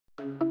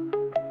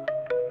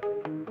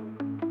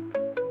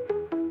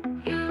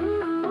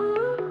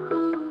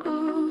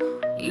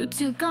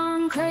YouTube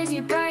gone crazy,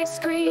 bright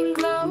screen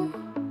glow.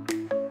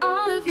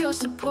 All of your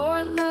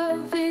support,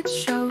 love, it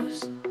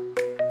shows.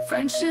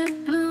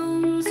 Friendship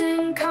blooms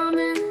in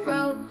common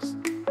rows.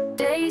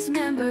 Daze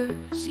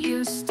members,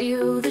 you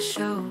steal the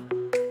show.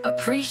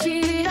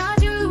 Appreciate I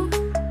do,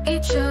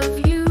 each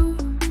of you.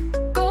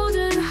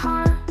 Golden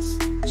hearts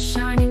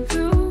shining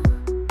through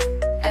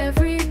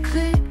every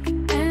click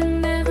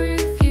and every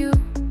view.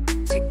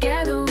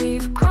 Together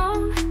we've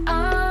grown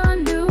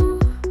anew.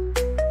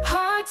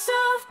 Hearts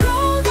of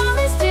gold on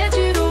this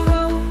digital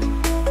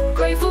road.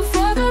 Grateful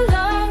for the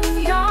love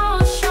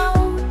y'all show.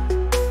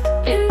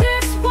 In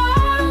this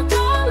world,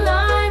 don't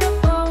line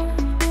up low.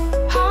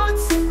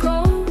 Hearts of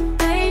gold,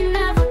 they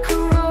never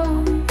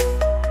corrode.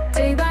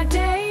 Day by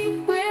day,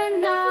 we're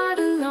not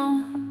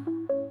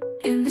alone.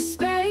 In the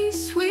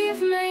space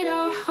we've made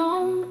our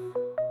home.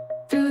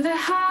 Through the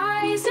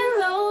highs and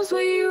lows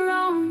we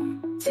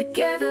roam.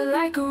 Together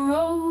like a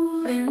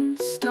rolling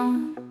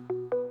stone.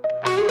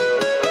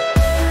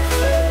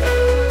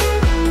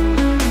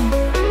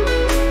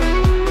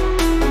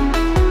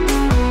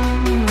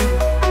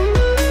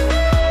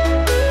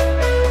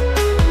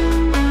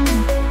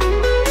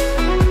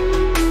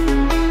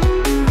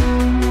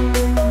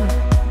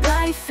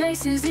 Bright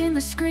faces in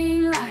the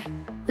screen light.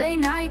 Late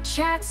night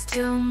chats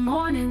till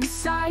morning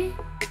sight.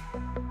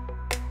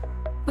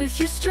 With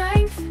your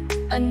strength,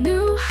 a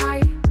new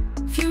height.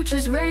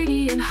 Future's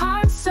radiant,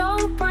 heart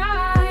so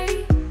bright.